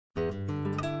Hi,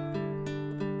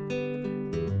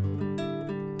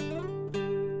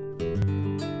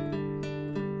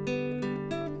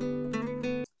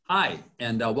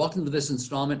 and welcome to this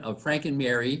installment of Frank and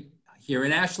Mary here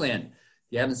in Ashland. If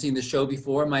you haven't seen the show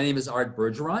before, my name is Art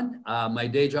Bergeron. My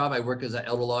day job, I work as an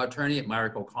elder law attorney at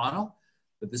Myrick O'Connell.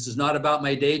 But this is not about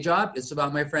my day job. It's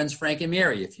about my friends Frank and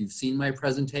Mary. If you've seen my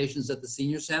presentations at the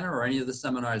Senior Center or any of the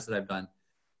seminars that I've done,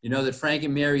 you know that Frank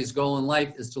and Mary's goal in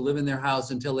life is to live in their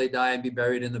house until they die and be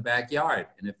buried in the backyard.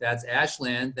 And if that's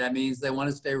Ashland, that means they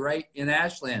want to stay right in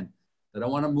Ashland. They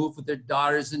don't want to move with their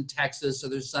daughters in Texas or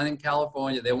their son in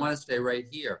California. They want to stay right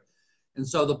here. And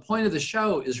so the point of the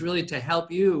show is really to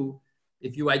help you,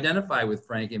 if you identify with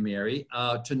Frank and Mary,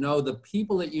 to know the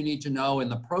people that you need to know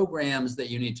and the programs that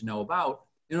you need to know about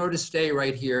in order to stay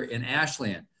right here in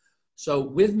Ashland. So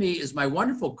with me is my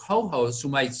wonderful co-host,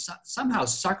 whom I somehow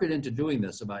suckered into doing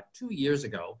this about 2 years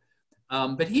ago.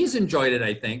 But he's enjoyed it,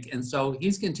 I think, and so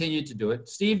he's continued to do it.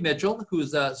 Steve Mitchell,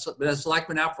 who's been a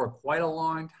selectman now for quite a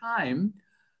long time,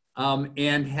 and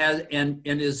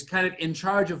is kind of in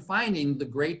charge of finding the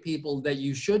great people that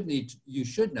you should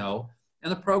know,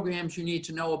 and the programs you need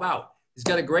to know about. He's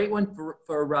got a great one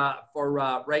for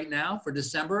right now for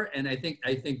December, and I think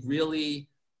really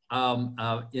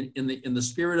in the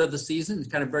spirit of the season, it's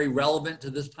kind of very relevant to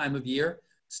this time of year.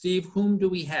 Steve, whom do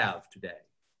we have today?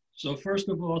 So first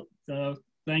of all,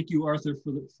 thank you, Arthur,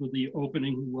 for the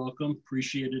opening welcome.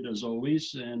 Appreciate it as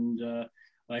always. And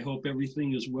I hope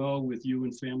everything is well with you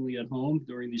and family at home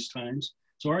during these times.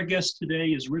 So our guest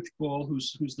today is Rich Ball,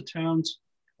 who's the town's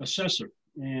assessor.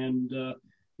 And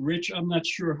Rich, I'm not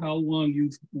sure how long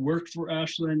you've worked for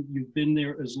Ashland. You've been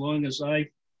there as long as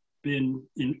I've been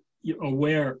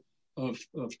aware of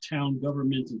town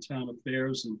government and town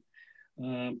affairs.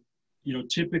 And,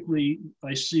 typically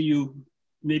I see you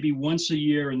maybe once a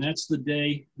year, and that's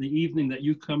the evening that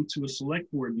you come to a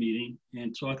select board meeting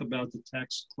and talk about the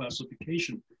tax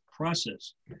classification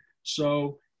process.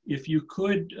 So if you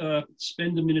could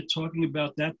spend a minute talking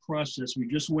about that process. We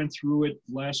just went through it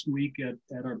last week at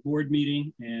our board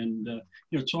meeting, and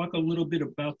talk a little bit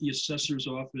about the assessor's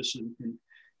office and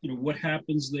what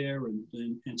happens there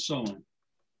and so on.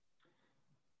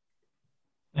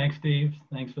 Thanks, Steve.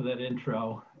 Thanks for that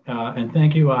intro. And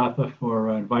thank you, Arthur,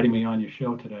 for inviting me on your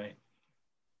show today.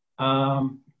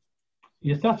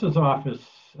 The assessor's office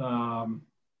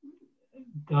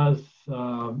does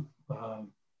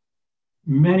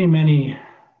many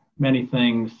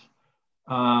things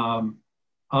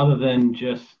other than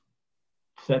just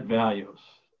set values.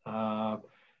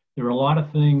 There are a lot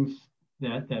of things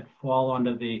that fall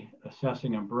under the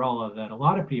assessing umbrella that a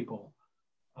lot of people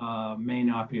may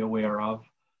not be aware of.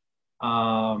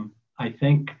 I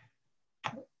think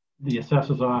the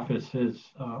assessor's office has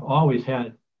always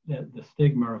had the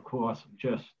stigma, of course, of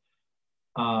just,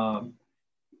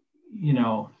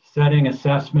 setting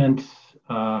assessments,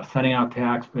 sending out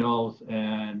tax bills,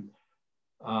 and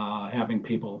having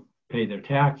people pay their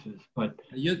taxes. But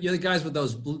you're the guys with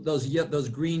those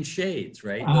green shades,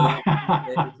 right?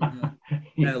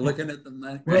 Looking at the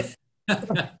money.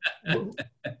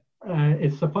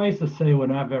 It's suffice to say we're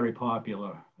not very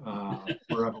popular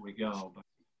wherever we go. But,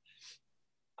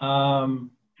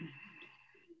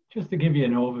 just to give you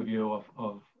an overview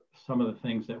of some of the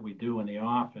things that we do in the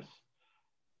office.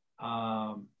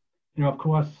 Of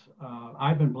course,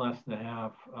 I've been blessed to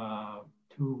have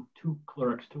two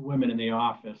clerks, two women in the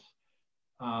office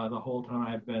the whole time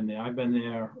I've been there. I've been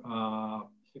there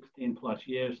 16 plus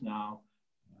years now.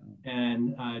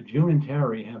 And June and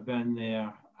Terry have been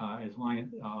there as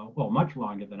long, much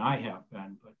longer than I have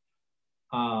been, but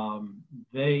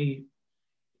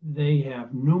they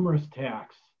have numerous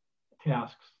tasks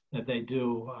that they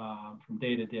do from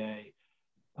day to day,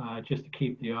 just to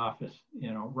keep the office,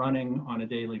 running on a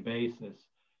daily basis.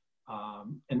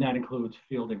 And that includes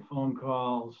fielding phone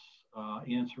calls,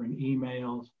 answering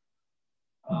emails,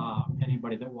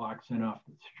 anybody that walks in off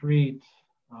the street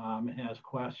and has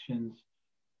questions.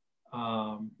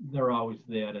 They're always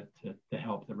there to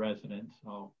help the residents.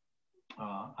 So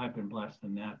I've been blessed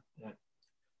in that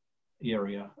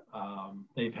area.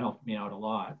 They've helped me out a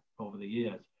lot over the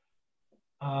years.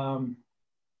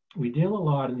 We deal a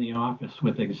lot in the office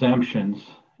with exemptions,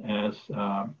 as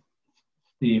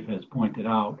Steve has pointed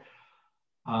out.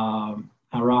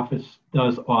 Our office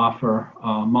does offer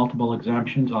multiple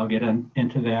exemptions. I'll get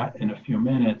into that in a few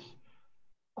minutes.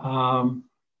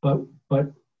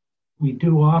 But we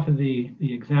do offer the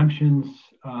exemptions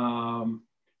from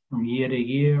year to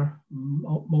year.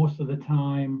 Most of the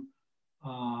time,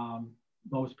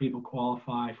 most people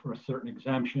qualify for a certain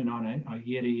exemption on a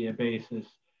year-to-year basis.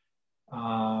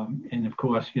 And of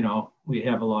course, you know, we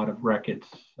have a lot of records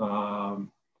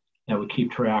that we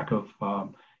keep track of,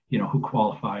 you know, who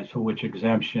qualifies for which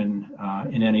exemption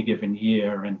in any given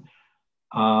year. And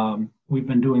we've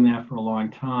been doing that for a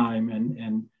long time.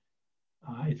 And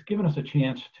it's given us a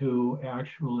chance to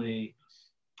actually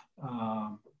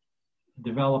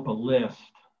develop a list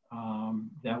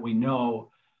that we know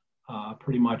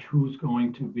pretty much who's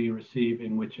going to be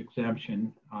receiving which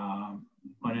exemption on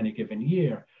any given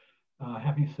year.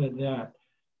 Having said that,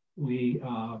 we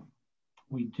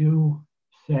do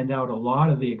send out a lot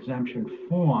of the exemption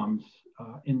forms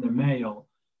in the mail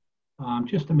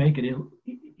just to make it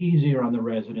easier on the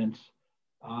residents,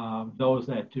 those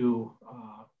that do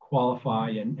qualify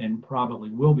and probably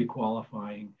will be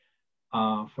qualifying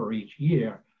for each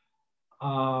year.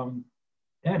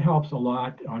 That helps a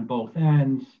lot on both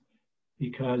ends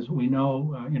because we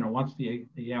know, you know, once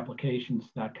the applications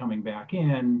start coming back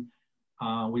in,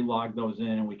 we log those in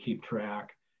and we keep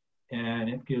track. And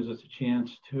it gives us a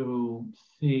chance to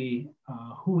see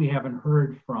who we haven't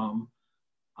heard from.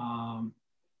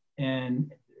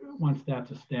 And once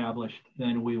that's established,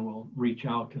 then we will reach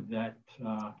out to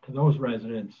those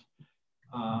residents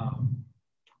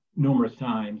numerous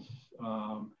times.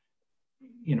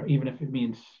 You know, even if it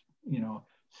means, you know,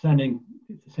 sending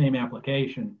the same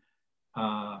application 2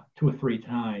 or 3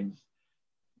 times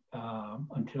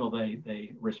until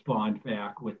they respond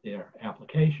back with their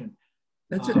application.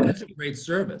 That's a great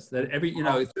service. That you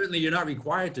know, certainly you're not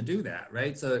required to do that,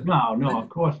 right? So no, of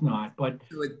course not. But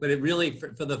it really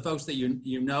for the folks that you've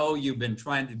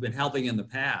been helping in the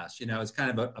past, you know, it's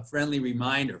kind of a friendly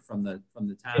reminder from the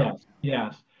town.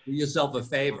 Yes. Do yourself a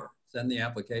favor, send the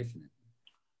application in.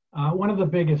 One of the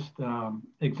biggest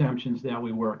exemptions that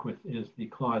we work with is the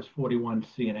clause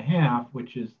 41C1/2,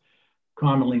 which is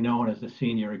commonly known as the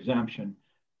senior exemption.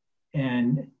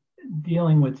 And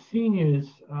dealing with seniors,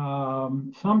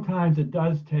 sometimes it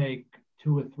does take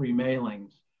 2 or 3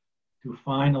 mailings to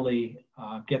finally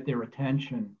get their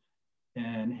attention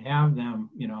and have them,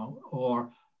 you know,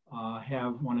 or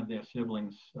have one of their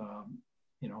siblings,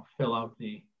 you know, fill out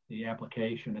the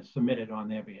application and submit it on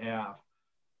their behalf.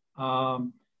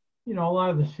 You know, a lot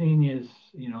of the seniors,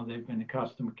 you know, they've been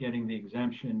accustomed to getting the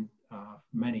exemption for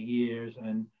many years,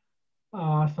 and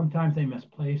sometimes they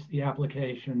misplace the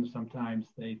application. Sometimes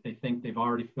they think they've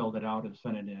already filled it out and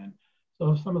sent it in.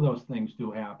 So some of those things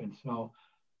do happen. So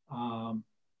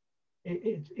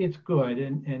it's good,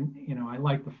 and you know, I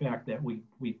like the fact that we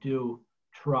do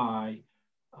try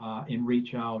and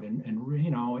reach out, and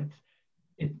you know,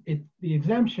 the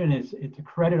exemption it's a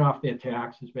credit off their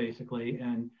taxes basically,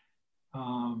 and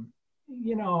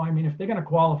you know, I mean, if they're going to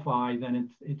qualify, then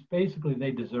it's basically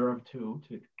they deserve to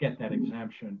get that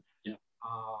exemption. Yeah.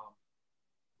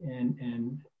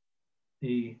 And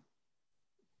the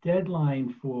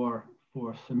deadline for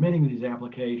submitting these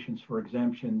applications for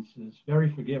exemptions is very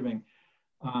forgiving.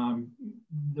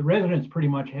 The residents pretty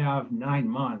much have 9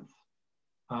 months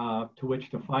to which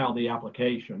to file the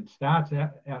application. It starts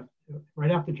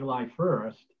right after July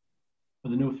 1st for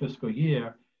the new fiscal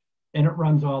year, and it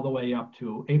runs all the way up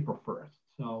to April 1st.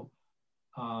 So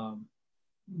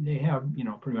they have, you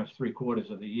know, pretty much 3/4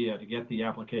 of the year to get the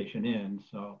application in.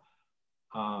 So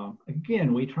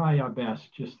again, we try our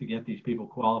best just to get these people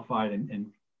qualified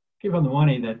and give them the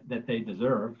money that they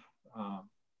deserve.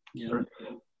 Yeah.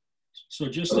 So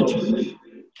just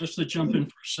to jump in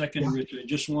for a second, Richard, I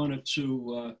just wanted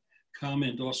to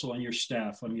comment also on your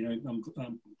staff. I mean,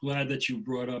 I'm glad that you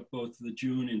brought up both the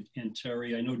June and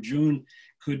Terry. I know June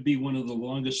could be one of the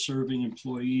longest serving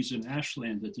employees in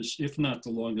Ashland at this, if not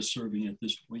the longest serving at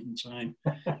this point in time.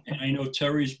 And I know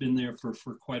Terry's been there for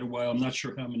quite a while. I'm not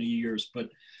sure how many years,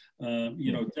 but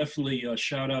you know, definitely a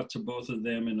shout out to both of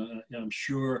them. And I'm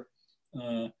sure,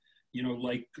 you know,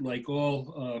 like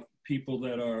all people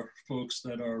that are folks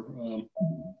that are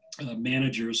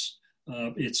managers,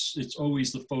 it's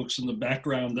always the folks in the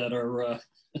background that are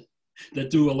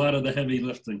that do a lot of the heavy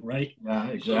lifting, right? Yeah,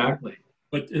 exactly.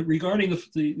 But regarding the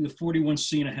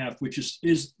 41C1/2, which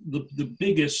is the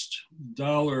biggest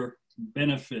dollar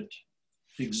benefit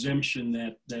exemption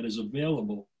that is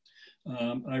available,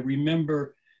 I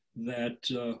remember that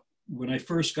when I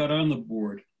first got on the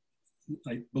board,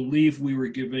 I believe we were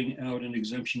giving out an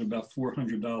exemption about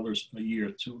 $400 a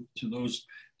year to those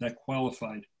that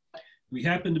qualified. We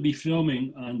happened to be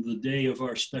filming on the day of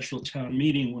our special town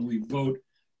meeting when we vote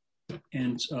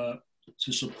and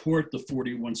to support the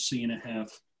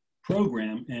 41C1/2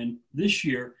 program. And this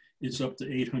year it's up to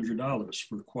 $800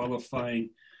 for qualifying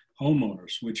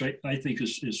homeowners, which I think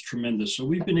is tremendous. So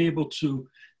we've been able to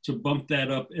bump that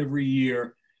up every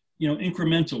year,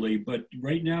 incrementally, but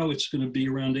right now it's going to be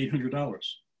around $800.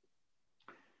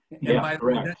 And Yeah, by the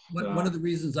way, correct. one of the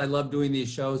reasons I love doing these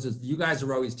shows is you guys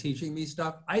are always teaching me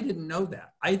stuff. I didn't know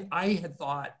that. I had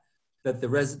thought that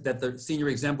the senior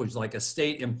exempt was like a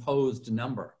state imposed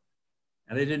number.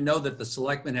 And I didn't know that the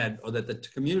selectmen had, or that the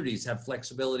communities have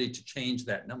flexibility to change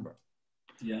that number.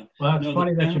 Yeah. Well, it's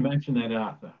funny that you mentioned that,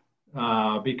 Arthur,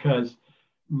 because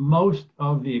most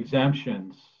of the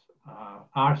exemptions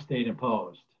are state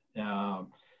imposed and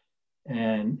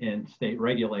state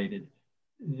regulated.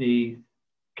 The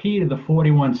key to the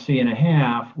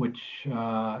 41C1/2, which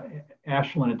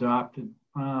Ashland adopted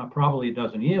probably a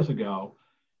dozen years ago,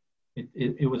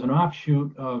 it was an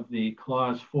offshoot of the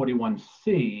clause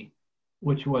 41C,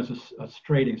 which was a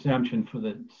straight exemption for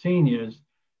the seniors,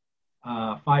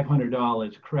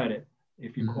 $500 credit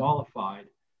if you qualified.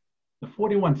 The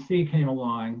 41C came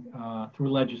along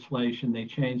through legislation. They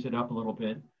changed it up a little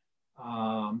bit.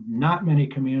 Not many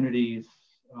communities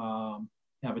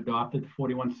have adopted the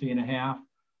 41C1/2.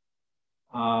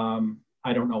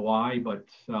 I don't know why, but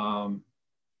I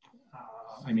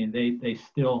mean, they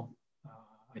still,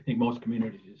 I think most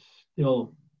communities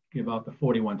still give out the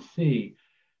 41C.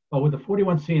 But with the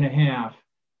 41C1/2,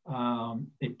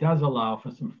 it does allow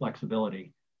for some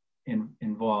flexibility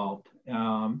involved.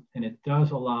 And it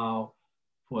does allow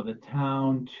for the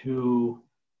town to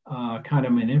kind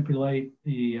of manipulate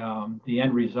the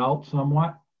end result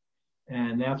somewhat.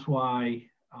 And that's why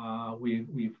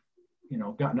we've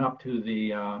gotten up to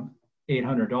the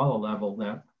 $800 level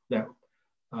that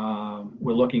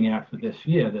we're looking at for this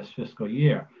year, this fiscal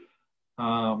year.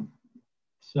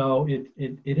 So it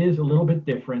is a little bit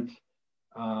different.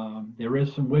 There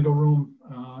is some wiggle room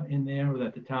in there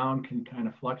that the town can kind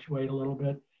of fluctuate a little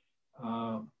bit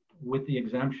with the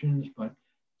exemptions. But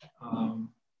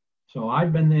so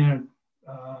I've been there,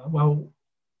 well,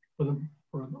 for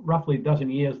roughly a dozen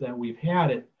years that we've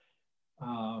had it,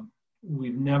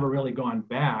 we've never really gone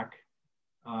back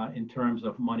in terms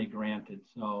of money granted.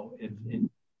 So it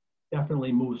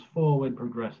definitely moves forward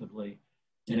progressively.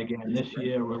 And again, this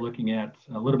year we're looking at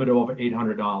a little bit over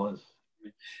 $800.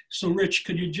 So Rich,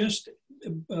 could you just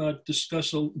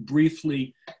discuss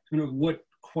briefly kind of what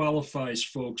qualifies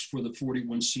folks for the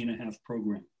 41C1/2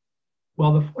 program?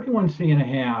 Well, the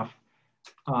 41C1/2,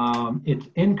 it's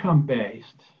income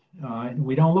based.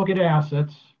 We don't look at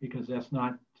assets because that's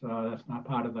not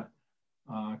part of the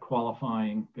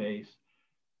qualifying base.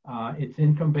 It's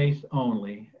income based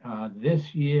only.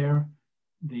 This year,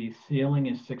 the ceiling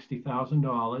is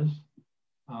 $60,000.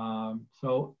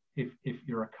 So if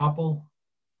you're a couple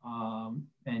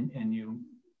and you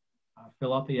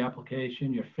fill out the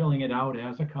application, you're filling it out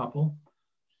as a couple.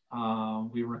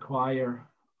 We require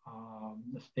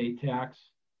the state tax,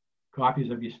 copies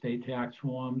of your state tax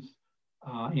forms,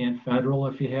 and federal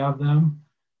if you have them.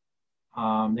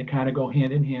 They kind of go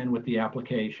hand in hand with the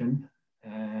application.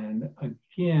 And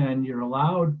again, you're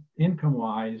allowed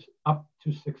income-wise up to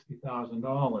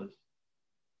 $60,000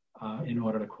 in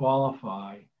order to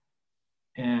qualify.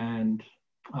 And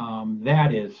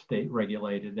that is state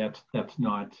regulated. That's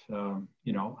not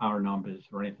our numbers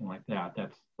or anything like that.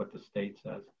 That's what the state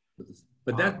says.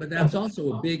 But that's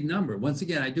also a big number. Once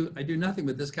again, I do nothing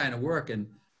but this kind of work, and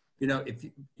if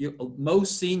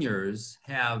most seniors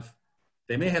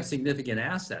they may have significant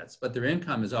assets, but their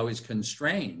income is always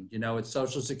constrained. It's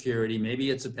Social Security, maybe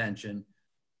it's a pension,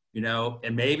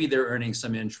 and maybe they're earning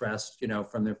some interest,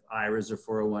 from their IRAs or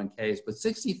 401ks. But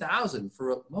 $60,000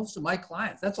 for most of my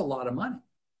clients, that's a lot of money.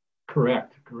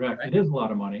 Correct. Right? It is a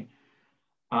lot of money.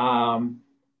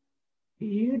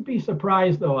 You'd be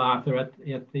surprised, though, Arthur,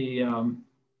 at the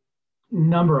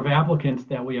number of applicants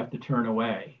that we have to turn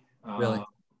away. Really?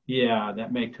 Yeah,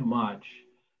 that make too much.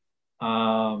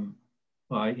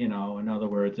 But in other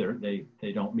words, they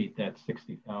don't meet that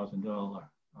 $60,000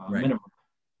 minimum.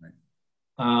 Right.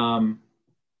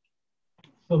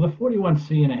 So the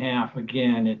 41C1/2,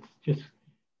 again, it's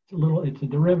a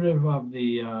derivative of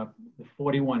the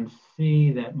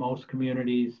 41C that most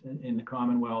communities in the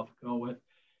Commonwealth go with.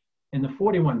 And the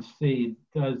 41C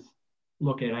does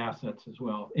look at assets as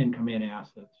well, income in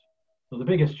assets. So the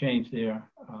biggest change there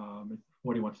is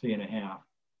 41C1/2.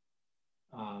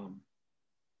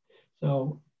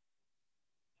 So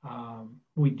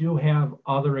we do have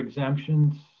other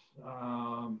exemptions.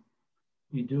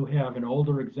 We do have an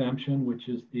older exemption, which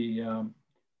is the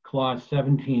clause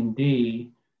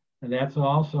 17D, and that's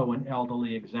also an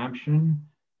elderly exemption.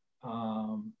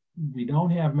 We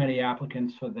don't have many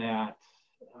applicants for that.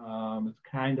 It's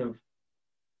kind of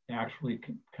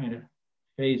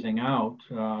phasing out.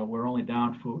 We're only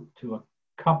down to a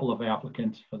couple of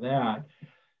applicants for that.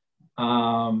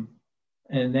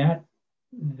 and that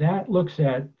looks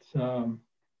at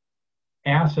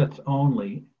assets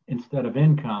only instead of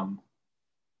income,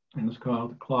 and it's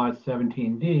called Clause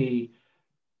 17D.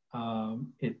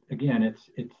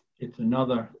 It's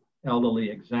another elderly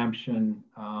exemption.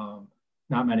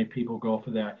 Not many people go for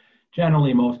that.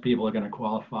 Generally, most people are going to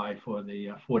qualify for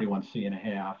the 41C and a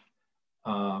half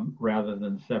rather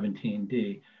than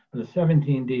 17D. But the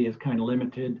 17D is kind of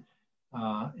limited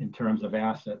in terms of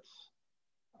assets.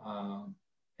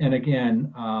 And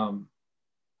again,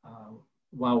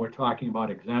 while we're talking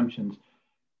about exemptions,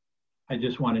 I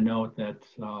just want to note that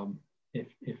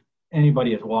if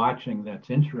anybody is watching that's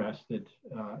interested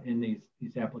in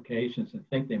these applications and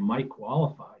think they might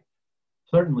qualify,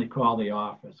 certainly call the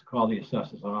office, call the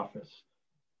assessor's office,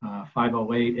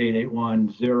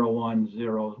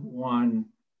 508-881-0101,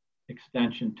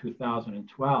 extension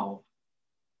 2012,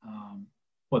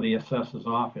 for the assessor's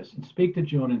office, and speak to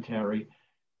June and Terry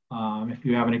if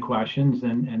you have any questions,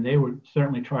 and they would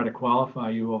certainly try to qualify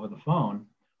you over the phone,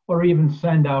 or even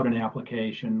send out an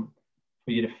application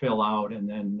for you to fill out and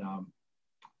then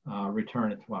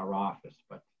return it to our office.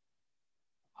 But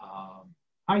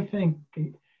I think,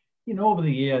 you know, over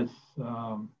the years,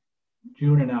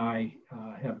 June and I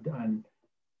have done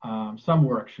some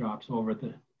workshops over at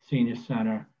the Senior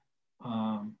Center,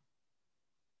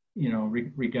 you know,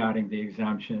 regarding the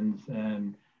exemptions.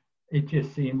 And it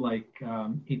just seemed like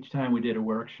each time we did a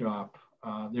workshop,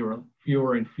 there were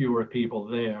fewer and fewer people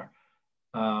there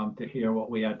to hear what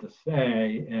we had to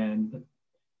say. And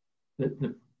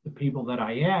the people that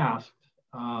I asked,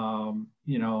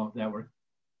 you know, that were,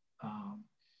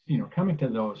 you know, coming to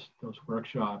those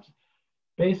workshops,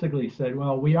 basically said,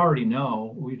 well, we already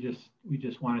know, we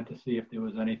just wanted to see if there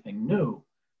was anything new.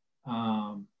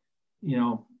 You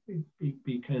know,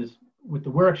 because with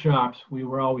the workshops, we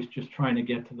were always just trying to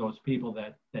get to those people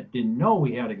that didn't know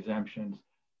we had exemptions.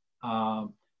 But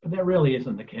that really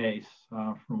isn't the case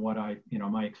from what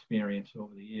my experience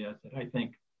over the years. That I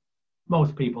think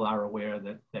most people are aware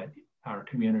that our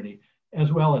community,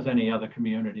 as well as any other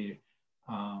community,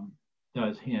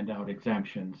 does hand out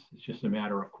exemptions. It's just a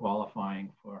matter of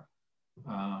qualifying for,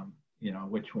 you know,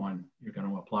 which one you're going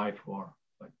to apply for.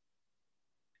 But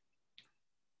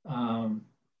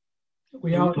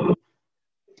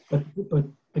but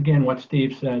again, what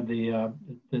Steve said, the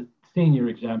senior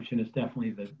exemption is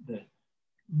definitely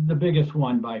the biggest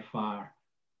one by far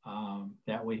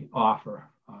that we offer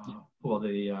for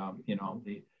the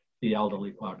the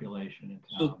elderly population in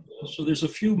town. So there's a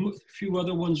few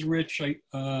other ones, Rich.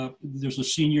 There's a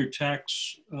senior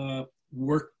tax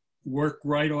work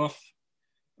write-off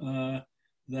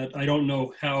that I don't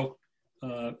know how.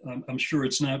 I'm sure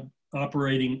it's not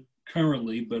operating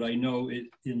currently, but I know it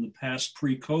in the past,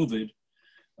 pre-COVID,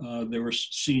 there were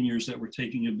seniors that were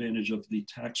taking advantage of the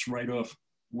tax write-off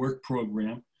work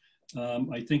program.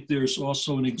 I think there's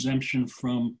also an exemption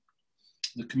from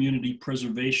the Community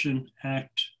Preservation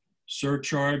Act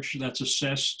surcharge that's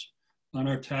assessed on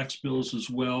our tax bills as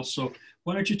well. So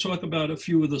why don't you talk about a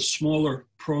few of the smaller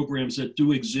programs that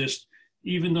do exist,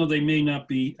 even though they may not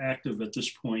be active at this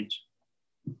point?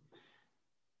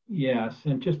 Yes,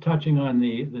 and just touching on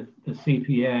the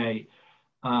CPA,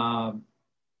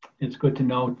 it's good to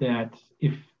note that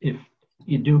if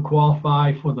you do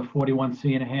qualify for the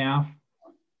 41C and a half,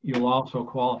 you'll also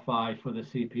qualify for the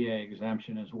CPA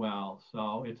exemption as well.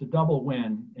 So it's a double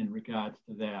win in regards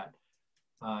to that.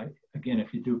 Again,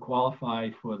 if you do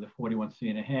qualify for the 41C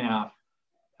and a half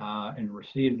and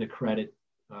receive the credit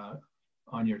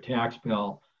on your tax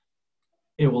bill,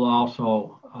 it will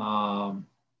also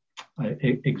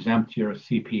exempt your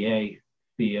CPA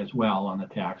fee as well on the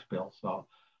tax bill. So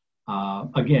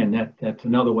again, that's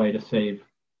another way to save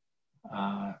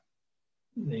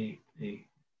the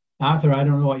Arthur, I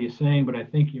don't know what you're saying, but I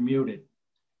think you're muted.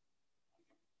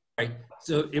 Right.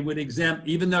 So it would exempt,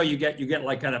 even though you get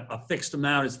like kind of a fixed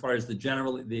amount as far as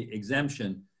the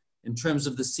exemption. In terms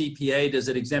of the CPA, does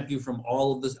it exempt you from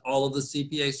all of the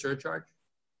CPA surcharge?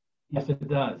 Yes, it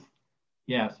does.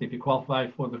 Yes, if you qualify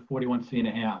for the 41C and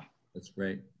a half. That's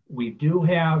great. We do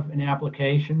have an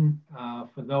application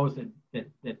for those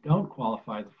that don't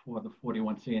qualify for the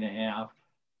 41C and a half.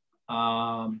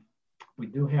 We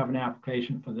do have an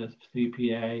application for this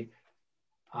CPA.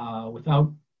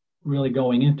 Without really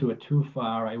going into it too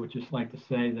far, I would just like to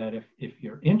say that if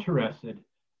you're interested,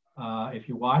 if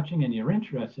you're watching and you're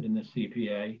interested in the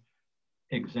CPA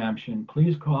exemption,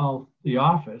 please call the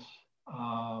office,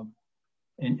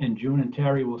 and June and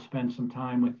Terry will spend some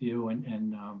time with you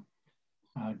and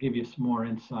give you some more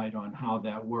insight on how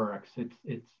that works.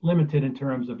 It's limited in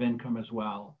terms of income as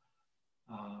well,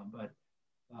 but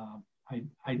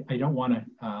I don't want to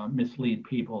mislead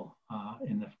people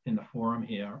in the forum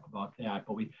here about that,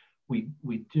 but we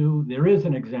do. There is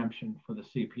an exemption for the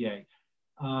CPA.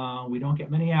 We don't get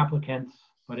many applicants,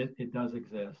 but it does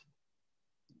exist.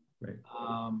 Right.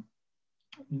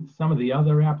 Some of the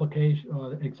other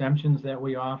exemptions that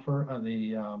we offer are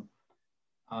the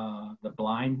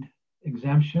blind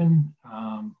exemption.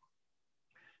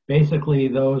 Basically,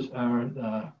 those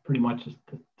are pretty much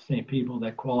the same people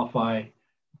that qualify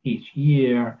each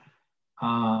year.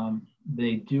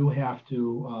 They do have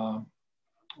to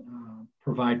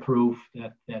provide proof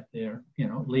that they're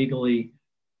legally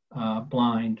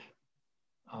blind.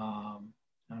 I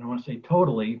don't want to say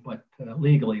totally, but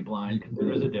legally blind, because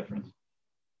there is a difference.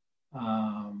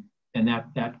 And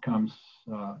that comes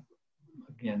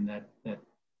again, that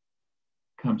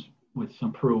comes with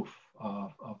some proof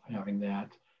of having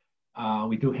that.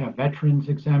 We do have veterans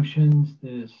exemptions.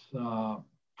 There's a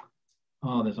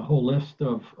whole list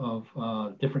of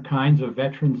different kinds of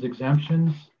veterans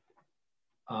exemptions,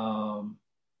 and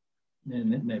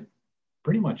they're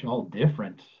pretty much all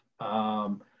different.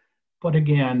 But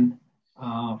again,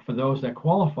 for those that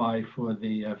qualify for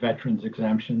the veterans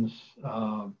exemptions,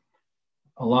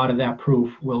 a lot of that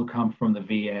proof will come from the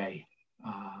VA.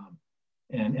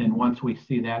 And once we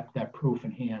see that proof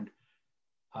in hand,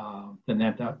 then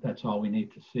that's all we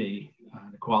need to see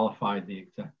to qualify the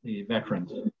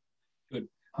veterans. Good.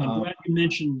 I'm glad you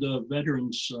mentioned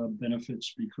veterans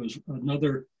benefits, because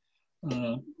another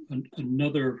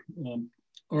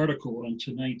article on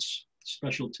tonight's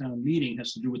special town meeting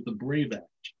has to do with the BRAVE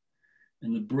Act.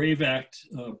 And the BRAVE Act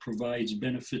provides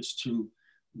benefits to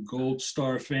Gold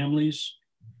Star families.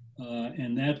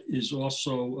 And that is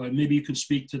also, maybe you can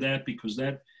speak to that, because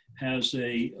that has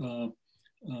a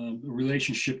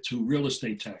relationship to real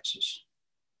estate taxes.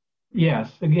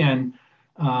 Yes, again,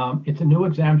 it's a new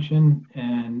exemption,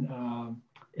 and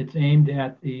it's aimed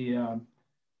at the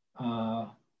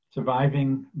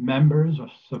surviving members or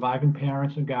surviving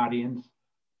parents and guardians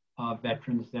of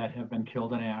veterans that have been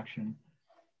killed in action.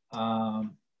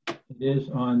 It is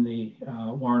on the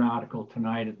warrant article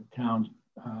tonight at the town's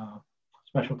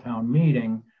special town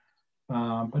meeting,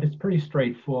 but it's pretty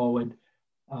straightforward.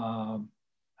 The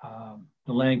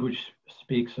language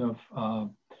speaks of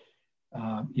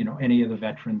any of the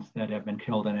veterans that have been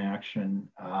killed in action,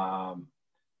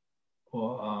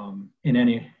 or in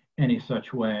any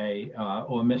such way,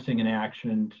 or missing in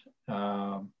action.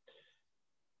 The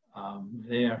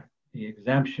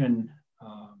exemption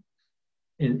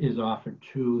is offered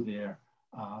to their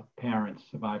parents,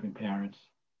 surviving parents,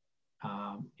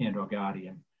 and or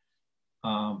guardian.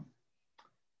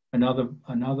 Another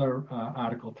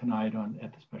article tonight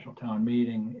at the special town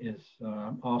meeting is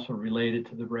also related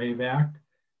to the BRAVE Act.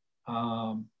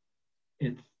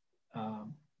 It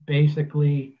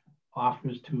basically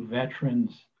offers to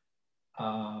veterans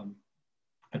a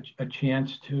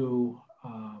chance to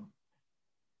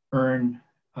earn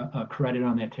a credit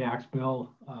on their tax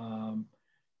bill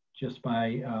just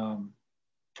by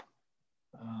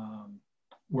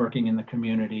working in the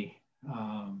community,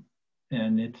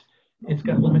 and it's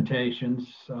got limitations,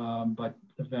 but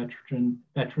the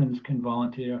veterans can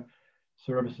volunteer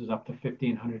services up to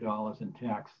 $1,500 in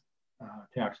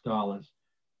tax dollars,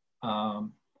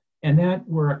 and that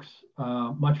works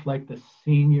much like the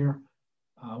senior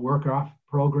work-off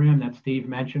program that Steve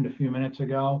mentioned a few minutes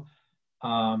ago.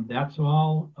 That's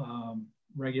all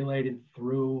regulated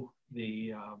through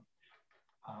the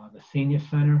senior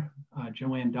center.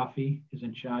 Joanne Duffy is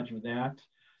in charge of that.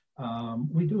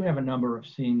 We do have a number of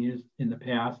seniors in the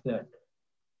past that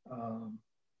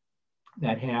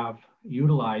have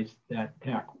utilized that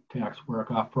tax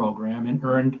work-off program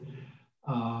and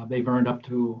they've earned up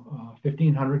to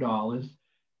 $1,500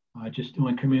 just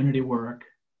doing community work,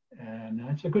 and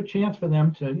it's a good chance for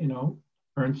them to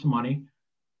earn some money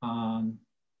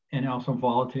and also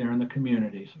volunteer in the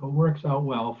community. So it works out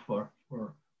well for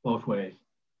both ways.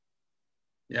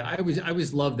 Yeah, I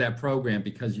always love that program,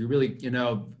 because you really,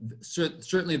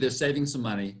 certainly they're saving some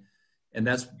money, and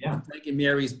that's Frank and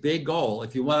Mary's big goal.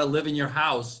 If you want to live in your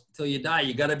house till you die,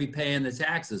 you got to be paying the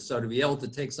taxes. So to be able to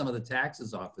take some of the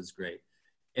taxes off is great.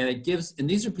 And and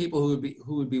these are people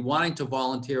who would be wanting to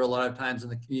volunteer a lot of times in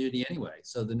the community anyway.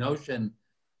 So the notion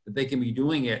that they can be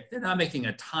doing it, they're not making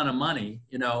a ton of money,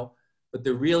 but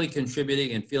they're really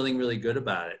contributing and feeling really good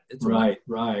about it. It's right.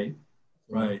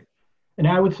 And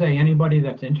I would say anybody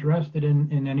that's interested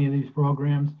in any of these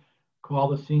programs, call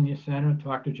the senior center,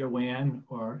 talk to Joanne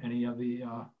or any of the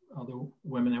other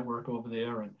women that work over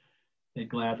there, and they'd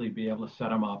gladly be able to set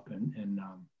them up and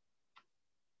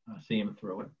see them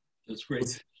through it. That's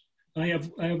great. I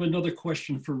have another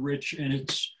question for Rich, and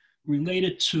it's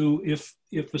related to if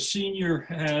a senior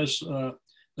has a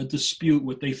dispute,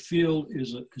 what they feel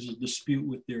is a dispute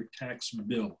with their tax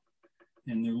bill,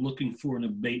 and they're looking for an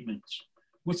abatement.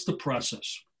 What's the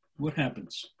process? What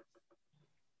happens?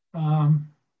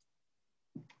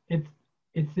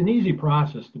 It's an easy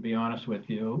process, to be honest with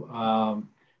you.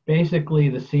 Basically,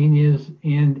 the seniors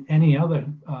and any other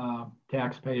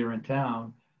taxpayer in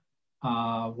town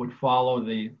would follow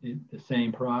the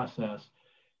same process.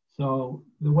 So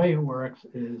the way it works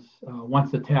is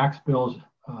once the tax bills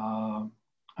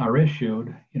are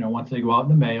issued, once they go out in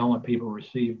the mail and people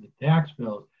receive the tax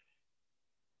bills,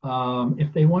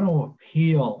 if they want to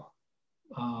appeal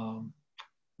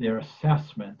their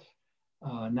assessment,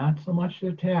 not so much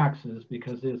their taxes,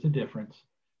 because there's a difference.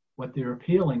 What they're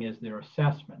appealing is their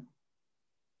assessment.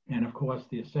 And of course,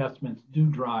 the assessments do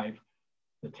drive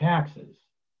the taxes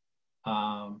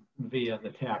via the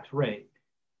tax rate.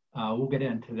 We'll get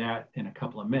into that in a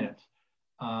couple of minutes.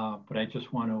 But I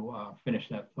just want to finish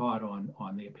that thought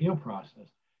on the appeal process.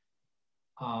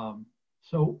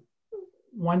 So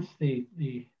once the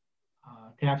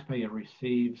taxpayer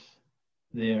receives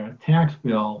their tax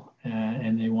bill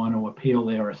and they want to appeal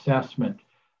their assessment,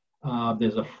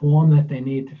 there's a form that they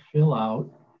need to fill out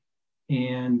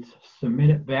and submit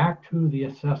it back to the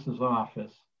assessor's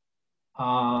office,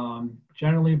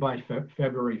 generally by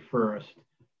February 1st.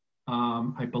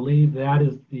 I believe that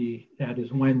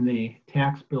is when the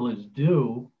tax bill is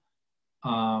due,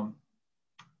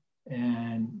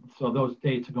 and so those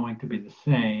dates are going to be the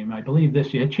same. I believe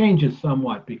this year it changes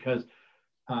somewhat because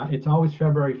it's always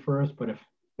February 1st, but if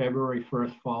February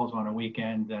 1st falls on a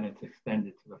weekend, then it's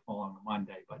extended to the following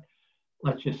Monday. But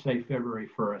let's just say February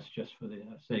 1st, just for the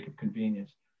sake of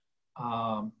convenience.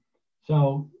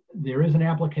 So there is an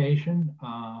application.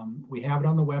 We have it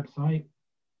on the website.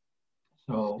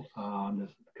 So there's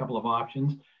a couple of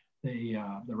options. The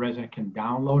resident can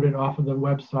download it off of the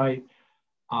website.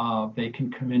 They can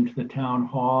come into the town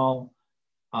hall.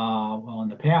 Well, in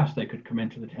the past, they could come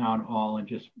into the town hall and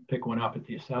just pick one up at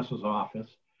the assessor's office.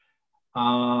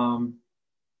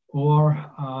 Or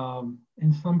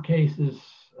in some cases,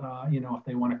 if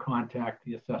they want to contact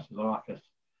the assessor's office,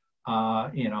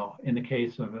 in the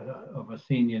case of a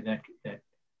senior that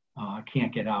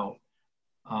can't get out,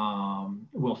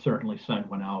 we'll certainly send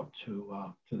one out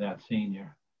to that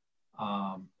senior.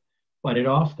 But it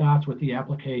all starts with the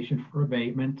application for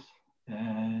abatement,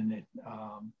 and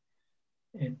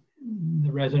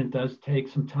the resident does take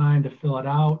some time to fill it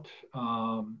out,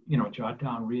 jot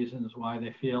down reasons why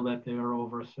they feel that they're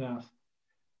overassessed,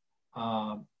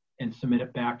 and submit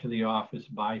it back to the office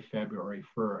by February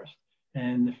 1st.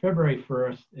 And the February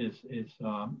 1st is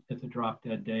a drop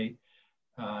dead date.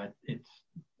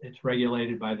 It's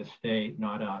regulated by the state,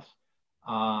 not us.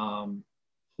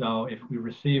 So if we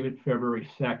receive it February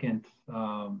 2nd,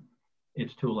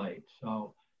 it's too late.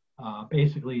 So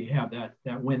basically you have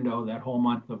that window, that whole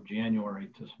month of January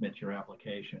to submit your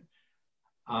application.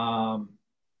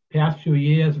 Past few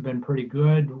years have been pretty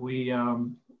good. We,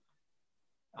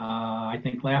 I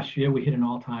think last year we hit an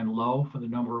all-time low for the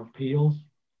number of appeals.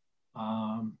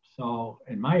 So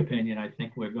in my opinion, I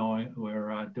think we're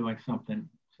doing something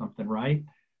right.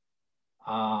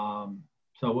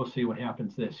 So we'll see what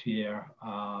happens this year.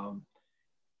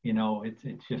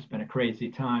 It's just been a crazy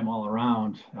time all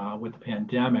around with the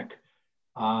pandemic.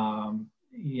 And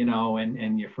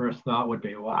your first thought would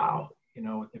be, wow,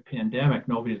 with the pandemic,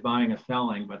 nobody's buying or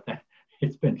selling, but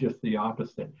it's been just the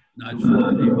opposite. Not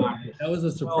true. That was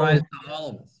a surprise to all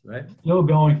of us, right? Still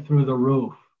going through the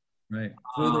roof. Right.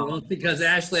 Through the roof, because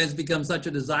Ashland's become such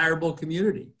a desirable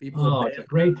community. People it's a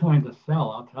great time to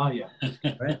sell, I'll tell you.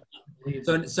 Right.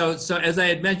 So as I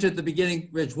had mentioned at the beginning,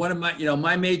 Rich, one of my,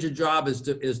 my major job is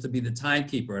to be the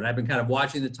timekeeper, and I've been kind of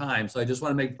watching the time. So I just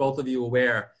want to make both of you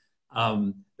aware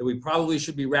that we probably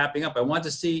should be wrapping up. I want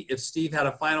to see if Steve had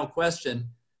a final question,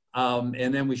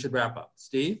 and then we should wrap up.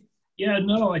 Steve? Yeah,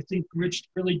 no, I think Rich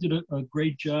really did a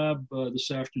great job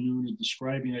this afternoon in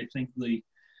describing, I think,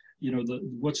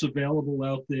 what's available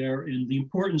out there and the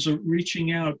importance of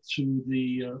reaching out to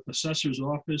the assessor's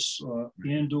office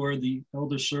and/or the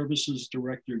Elder Services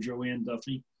Director, Joanne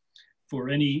Duffy, for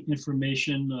any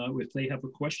information if they have a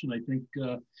question. I think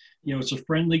it's a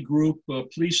friendly group.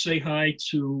 Please say hi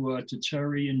to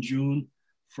Terry and June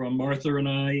from Martha and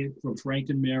I, from Frank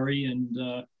and Mary, and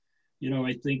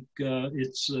I think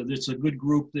it's a good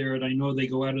group there, and I know they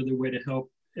go out of their way to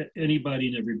help anybody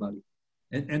and everybody.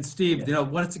 And Steve,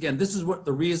 once again, this is what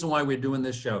the reason why we're doing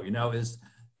this show, is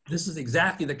this is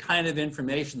exactly the kind of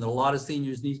information that a lot of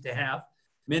seniors need to have.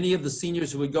 Many of the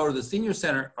seniors who would go to the senior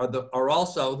center are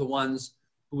also the ones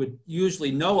who would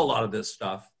usually know a lot of this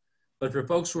stuff, but for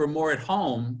folks who are more at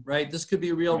home, right, this could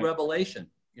be a real Right. revelation,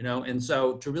 you know? And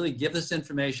so to really give this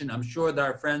information, I'm sure that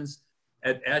our friends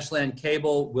at Ashland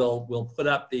Cable will put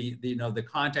up the you know, the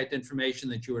contact information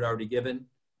that you had already given,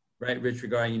 right, Rich,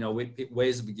 regarding, you know,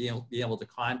 ways of being able to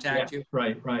contact you.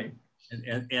 Right, right.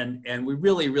 And we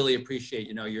really, really appreciate,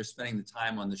 you know, you're spending the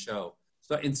time on the show.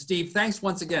 So, and Steve, thanks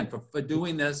once again for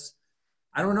doing this.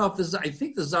 I don't know if this is, I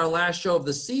think this is our last show of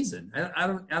the season. I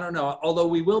don't know.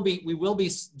 Although there'll be a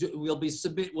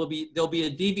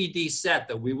DVD set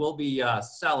that we will be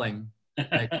selling.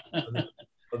 Like,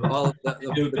 of all of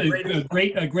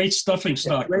a great stuffing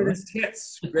stock. Greatest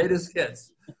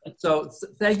hits. So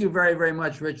thank you very, very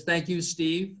much, Rich. Thank you,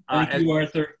 Steve. Thank you,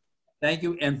 Arthur. Thank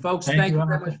you. And folks, thank you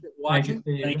very much for watching.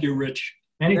 Thank you, Rich.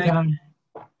 Anytime.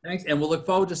 Thanks. And we'll look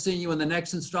forward to seeing you in the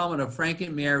next installment of Frank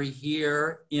and Mary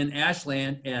here in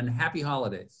Ashland, and happy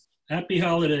holidays. Happy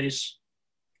holidays.